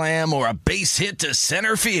grand slam or a base hit to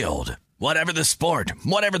center field. Whatever the sport,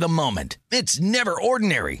 whatever the moment, it's never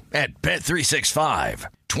ordinary at Bet365.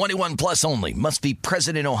 21 plus only. Must be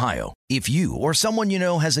present in Ohio. If you or someone you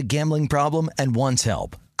know has a gambling problem and wants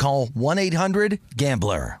help, call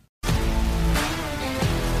 1-800-GAMBLER.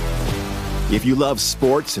 If you love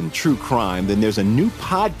sports and true crime, then there's a new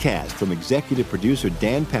podcast from executive producer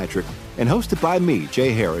Dan Patrick and hosted by me,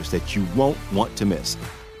 Jay Harris, that you won't want to miss.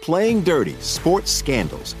 Playing Dirty: Sports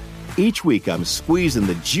Scandals. Each week, I'm squeezing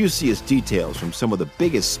the juiciest details from some of the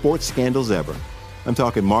biggest sports scandals ever. I'm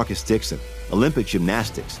talking Marcus Dixon, Olympic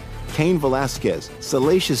gymnastics, Cain Velasquez,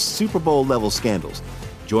 salacious Super Bowl-level scandals.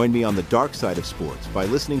 Join me on the dark side of sports by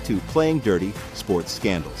listening to Playing Dirty: Sports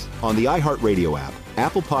Scandals on the iHeartRadio app,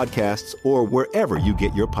 Apple Podcasts, or wherever you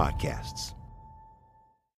get your podcasts.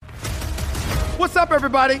 What's up,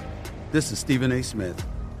 everybody? This is Stephen A. Smith.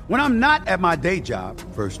 When I'm not at my day job,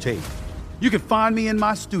 First Take, you can find me in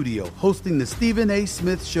my studio hosting the Stephen A.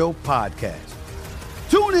 Smith Show podcast.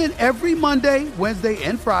 Tune in every Monday, Wednesday,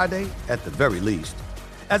 and Friday, at the very least,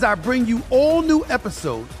 as I bring you all new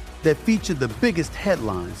episodes that feature the biggest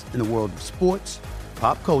headlines in the world of sports,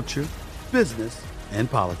 pop culture, business, and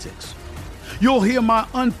politics. You'll hear my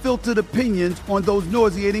unfiltered opinions on those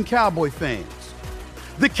nauseating Cowboy fans,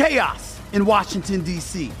 the chaos in Washington,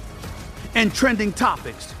 D.C., and trending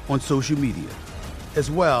topics on social media,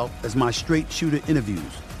 as well as my straight shooter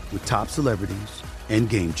interviews with top celebrities and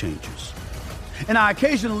game changers. And I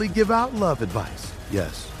occasionally give out love advice.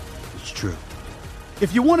 Yes, it's true.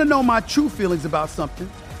 If you want to know my true feelings about something,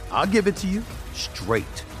 I'll give it to you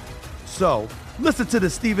straight. So listen to the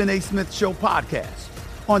Stephen A. Smith Show podcast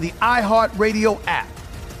on the iHeartRadio app,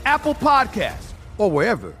 Apple Podcasts, or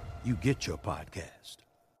wherever you get your podcast.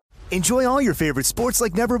 Enjoy all your favorite sports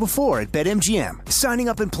like never before at BetMGM. Signing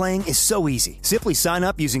up and playing is so easy. Simply sign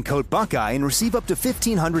up using code Buckeye and receive up to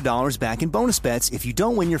 $1,500 back in bonus bets if you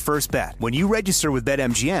don't win your first bet. When you register with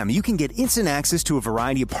BetMGM, you can get instant access to a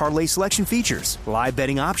variety of parlay selection features, live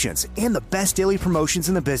betting options, and the best daily promotions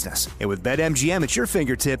in the business. And with BetMGM at your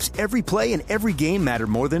fingertips, every play and every game matter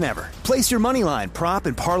more than ever. Place your moneyline, prop,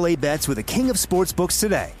 and parlay bets with the king of sportsbooks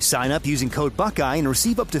today. Sign up using code Buckeye and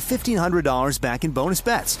receive up to $1,500 back in bonus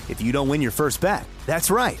bets if you don't win your first bet.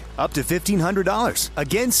 That's right, up to $1,500.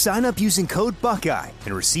 Again, sign up using code Buckeye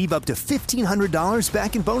and receive up to $1,500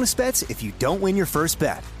 back in bonus bets if you don't win your first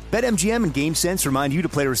bet. BetMGM and GameSense remind you to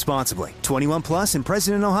play responsibly. 21 plus and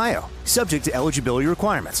present in Ohio. Subject to eligibility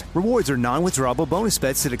requirements. Rewards are non-withdrawable bonus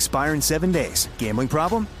bets that expire in 7 days. Gambling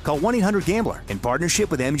problem? Call 1-800-GAMBLER in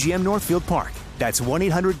partnership with MGM Northfield Park. That's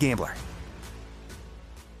 1-800-GAMBLER.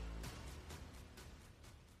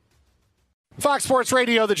 Fox Sports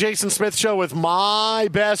Radio, the Jason Smith Show with my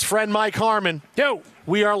best friend, Mike Harmon. Yo,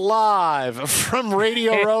 we are live from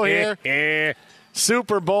Radio Row here.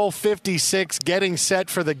 Super Bowl 56 getting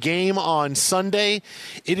set for the game on Sunday.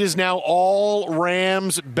 It is now all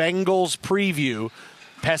Rams-Bengals preview.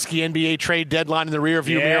 Pesky NBA trade deadline in the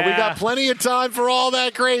rearview mirror. We got plenty of time for all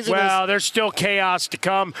that craziness. Well, there's still chaos to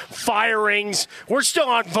come. Firings. We're still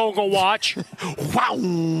on Vogel watch. Wow,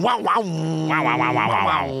 wow, wow, wow, wow, wow,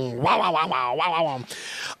 wow, wow, wow, wow, wow,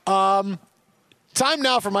 wow. Time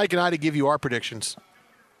now for Mike and I to give you our predictions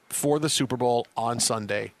for the Super Bowl on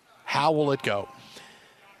Sunday. How will it go?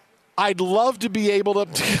 I'd love to be able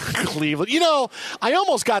to Cleveland. You know, I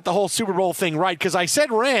almost got the whole Super Bowl thing right because I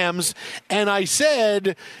said Rams and I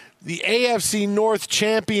said the AFC North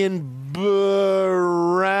champion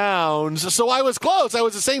Browns. So I was close. I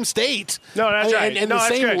was the same state. No, that's right. And the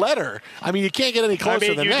same letter. I mean, you can't get any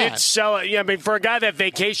closer than that. You did sell it. Yeah, I mean, for a guy that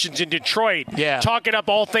vacations in Detroit, talking up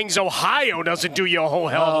all things Ohio doesn't do you a whole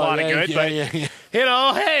hell of a lot of good.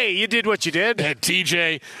 Hey, you did what you did. And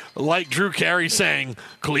TJ, like Drew Carey saying,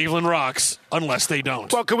 Cleveland rocks unless they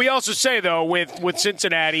don't. Well, can we also say, though, with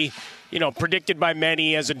Cincinnati, predicted by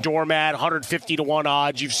many as a doormat, 150-1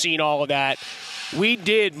 odds, you've seen all of that. We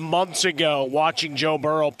did months ago, watching Joe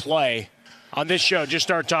Burrow play on this show, just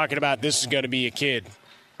start talking about this is going to be a kid.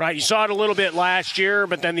 Right? You saw it a little bit last year,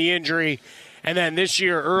 but then the injury. And then this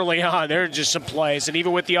year, early on, there are just some plays. And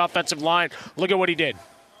even with the offensive line, look at what he did.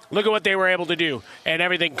 Look at what they were able to do. And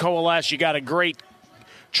everything coalesced. You got a great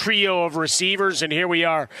trio of receivers, and here we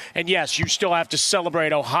are. And, yes, you still have to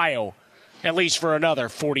celebrate Ohio, at least for another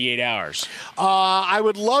 48 hours. I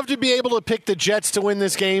would love to be able to pick the Jets to win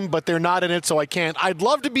this game, but they're not in it, so I can't. I'd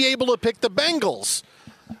love to be able to pick the Bengals,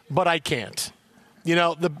 but I can't.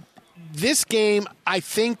 This game, I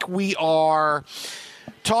think we are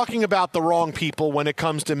talking about the wrong people when it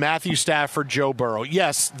comes to Matthew Stafford, Joe Burrow.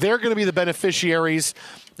 Yes, they're going to be the beneficiaries,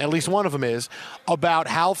 at least one of them is, about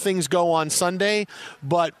how things go on Sunday,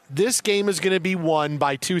 but this game is going to be won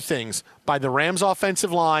by two things, by the Rams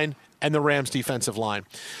offensive line and the Rams defensive line.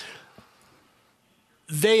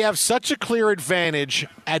 They have such a clear advantage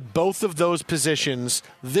at both of those positions.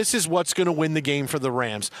 This is what's going to win the game for the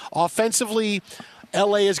Rams. Offensively,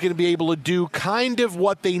 LA is going to be able to do kind of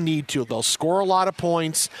what they need to. They'll score a lot of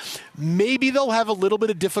points. Maybe they'll have a little bit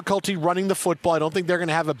of difficulty running the football. I don't think they're going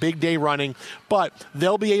to have a big day running, but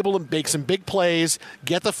they'll be able to make some big plays,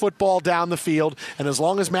 get the football down the field, and as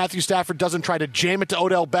long as Matthew Stafford doesn't try to jam it to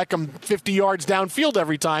Odell Beckham 50 yards downfield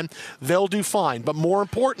every time, they'll do fine. But more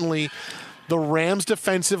importantly, the Rams'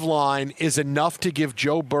 defensive line is enough to give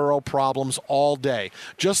Joe Burrow problems all day.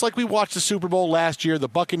 Just like we watched the Super Bowl last year, the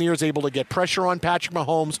Buccaneers able to get pressure on Patrick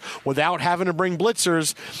Mahomes without having to bring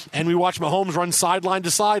blitzers, and we watched Mahomes run sideline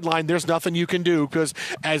to sideline. There's nothing you can do because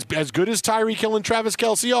as good as Tyreek Hill and Travis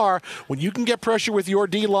Kelce are, when you can get pressure with your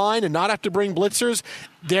D-line and not have to bring blitzers,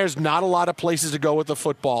 there's not a lot of places to go with the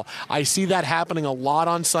football. I see that happening a lot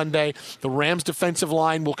on Sunday. The Rams' defensive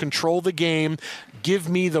line will control the game. Give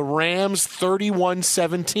me the Rams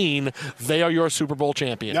 31-17. They are your Super Bowl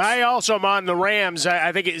champions. I also am on the Rams.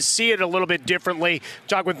 I think see it a little bit differently.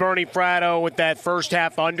 Talk with Bernie Fratto with that first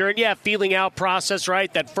half under. And, yeah, feeling out process,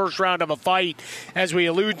 right? That first round of a fight, as we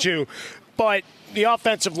allude to. But the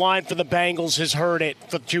offensive line for the Bengals has heard it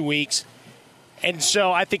for 2 weeks. And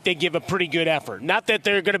so I think they give a pretty good effort. Not that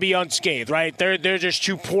they're going to be unscathed, right? They're just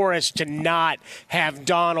too porous to not have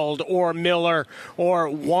Donald or Miller or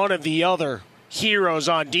one of the other heroes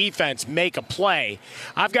on defense make a play.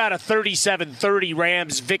 I've got a 37-30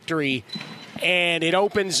 Rams victory, and it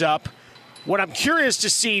opens up. What I'm curious to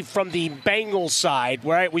see from the Bengals side,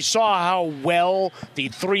 right? We saw how well the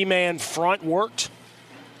three-man front worked,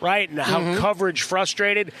 right, and how coverage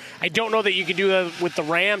frustrated. I don't know that you can do that with the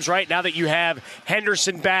Rams, right, now that you have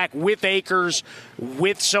Henderson back with Akers,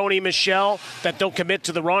 with Sony Michel, that they'll commit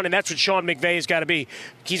to the run, and that's what Sean McVay's got to be.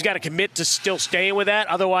 He's got to commit to still staying with that,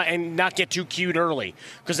 otherwise, and not get too cute early,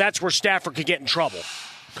 because that's where Stafford could get in trouble.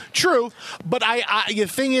 True, but the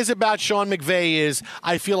thing is about Sean McVay is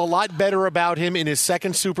I feel a lot better about him in his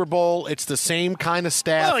second Super Bowl. It's the same kind of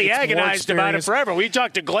staff. Well, he agonized about it forever. We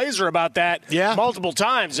talked to Glazer about that multiple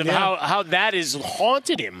times of how that has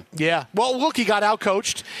haunted him. Yeah. Well, look, he got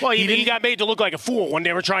outcoached. Well, he got made to look like a fool when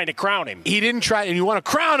they were trying to crown him. He didn't try, and you want to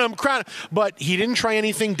crown him, but he didn't try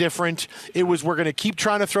anything different. It was we're going to keep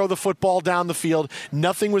trying to throw the football down the field.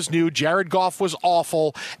 Nothing was new. Jared Goff was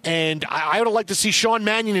awful, and I would have liked to see Sean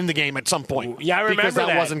Mannion in the game at some point. Yeah, I remember because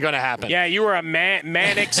that wasn't going to happen. Yeah, you were a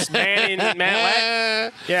Mannix,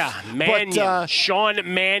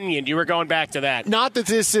 Sean Mannion. You were going back to that. Not that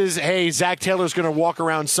this is, hey, Zach Taylor's going to walk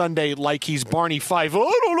around Sunday like he's Barney Fife. Oh,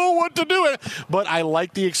 I don't know what to do. But I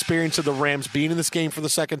like the experience of the Rams being in this game for the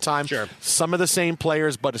second time. Sure. Some of the same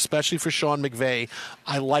players, but especially for Sean McVay,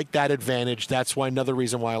 I like that advantage. That's another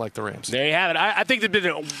reason why I like the Rams. There you have it. I think they've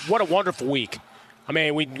been what a wonderful week. I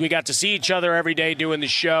mean, we got to see each other every day doing the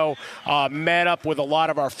show, met up with a lot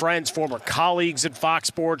of our friends, former colleagues at Fox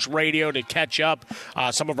Sports Radio to catch up,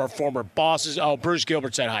 some of our former bosses. Oh, Bruce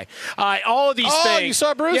Gilbert said hi. All of these things. Oh, you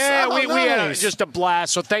saw Bruce? Yeah, we had just a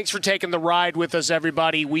blast. So thanks for taking the ride with us,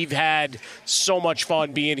 everybody. We've had so much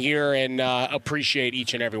fun being here and appreciate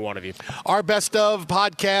each and every one of you. Our Best Of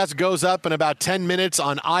podcast goes up in about 10 minutes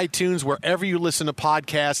on iTunes, wherever you listen to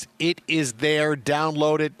podcasts. It is there.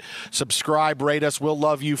 Download it, subscribe, rate us. We'll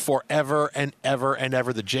love you forever and ever and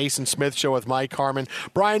ever. The Jason Smith Show with Mike Harmon.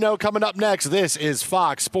 Brian O coming up next. This is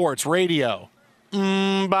Fox Sports Radio.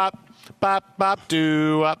 Bop, bop, bop,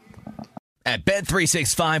 doo, up. At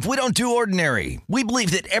Bet365, we don't do ordinary. We believe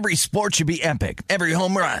that every sport should be epic. Every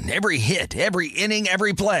home run, every hit, every inning,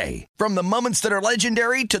 every play. From the moments that are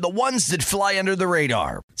legendary to the ones that fly under the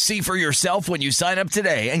radar. See for yourself when you sign up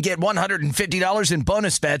today and get $150 in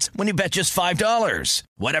bonus bets when you bet just $5.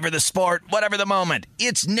 Whatever the sport, whatever the moment,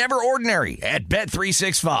 it's never ordinary at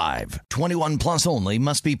Bet365. 21 plus only.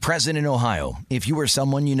 Must be present in Ohio. If you or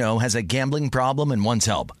someone you know has a gambling problem and wants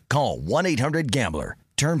help, call 1-800-GAMBLER.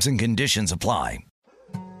 Terms and conditions apply.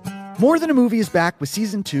 More Than a Movie is back with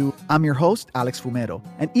Season 2. I'm your host, Alex Fumero,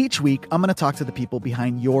 and each week I'm going to talk to the people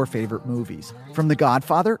behind your favorite movies. From The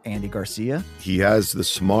Godfather, Andy Garcia. He has the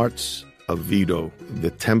smarts of Vito,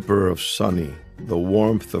 the temper of Sonny, the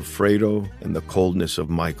warmth of Fratto, and the coldness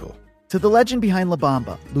of Michael. To the legend behind La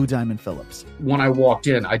Bamba, Lou Diamond Phillips. When I walked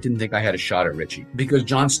in, I didn't think I had a shot at Richie because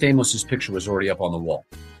John Stamos' picture was already up on the wall.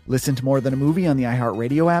 Listen to More Than a Movie on the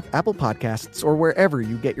iHeartRadio app, Apple Podcasts, or wherever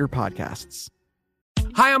you get your podcasts.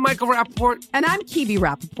 Hi, I'm Michael Rappaport. And I'm Kibi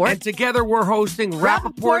Rappaport. And together we're hosting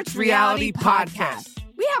Rappaport's Reality Podcast.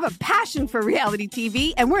 We have a passion for reality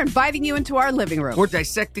TV, and we're inviting you into our living room. We're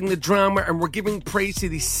dissecting the drama, and we're giving praise to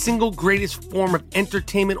the single greatest form of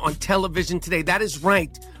entertainment on television today. That is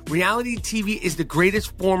right. Reality TV is the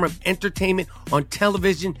greatest form of entertainment on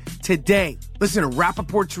television today. Listen to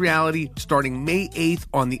Rappaport's Reality starting May 8th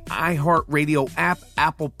on the iHeartRadio app,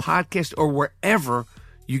 Apple Podcast, or wherever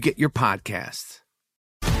you get your podcasts.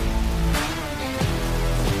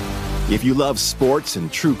 If you love sports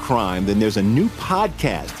and true crime, then there's a new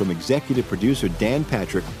podcast from executive producer Dan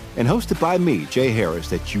Patrick and hosted by me, Jay Harris,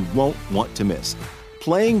 that you won't want to miss.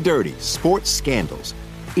 Playing Dirty: Sports Scandals.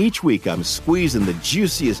 Each week, I'm squeezing the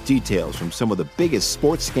juiciest details from some of the biggest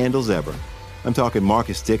sports scandals ever. I'm talking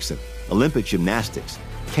Marcus Dixon, Olympic gymnastics,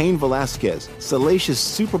 Cain Velasquez, salacious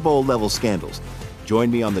Super Bowl-level scandals. Join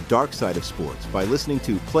me on the dark side of sports by listening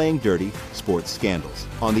to Playing Dirty: Sports Scandals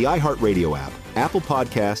on the iHeartRadio app, Apple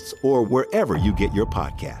Podcasts, or wherever you get your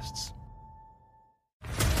podcasts.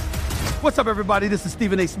 What's up, everybody? This is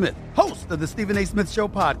Stephen A. Smith, host of the Stephen A. Smith Show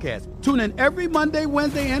podcast. Tune in every Monday,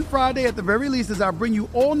 Wednesday, and Friday at the very least as I bring you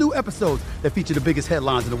all new episodes that feature the biggest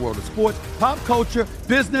headlines in the world of sports, pop culture,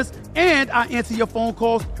 business, and I answer your phone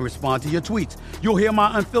calls and respond to your tweets. You'll hear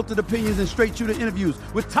my unfiltered opinions and straight-shooter interviews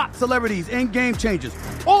with top celebrities and game changers.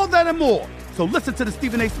 All that and more. So listen to the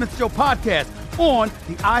Stephen A. Smith Show podcast on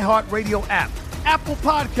the iHeartRadio app, Apple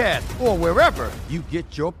Podcasts, or wherever you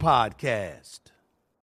get your podcast.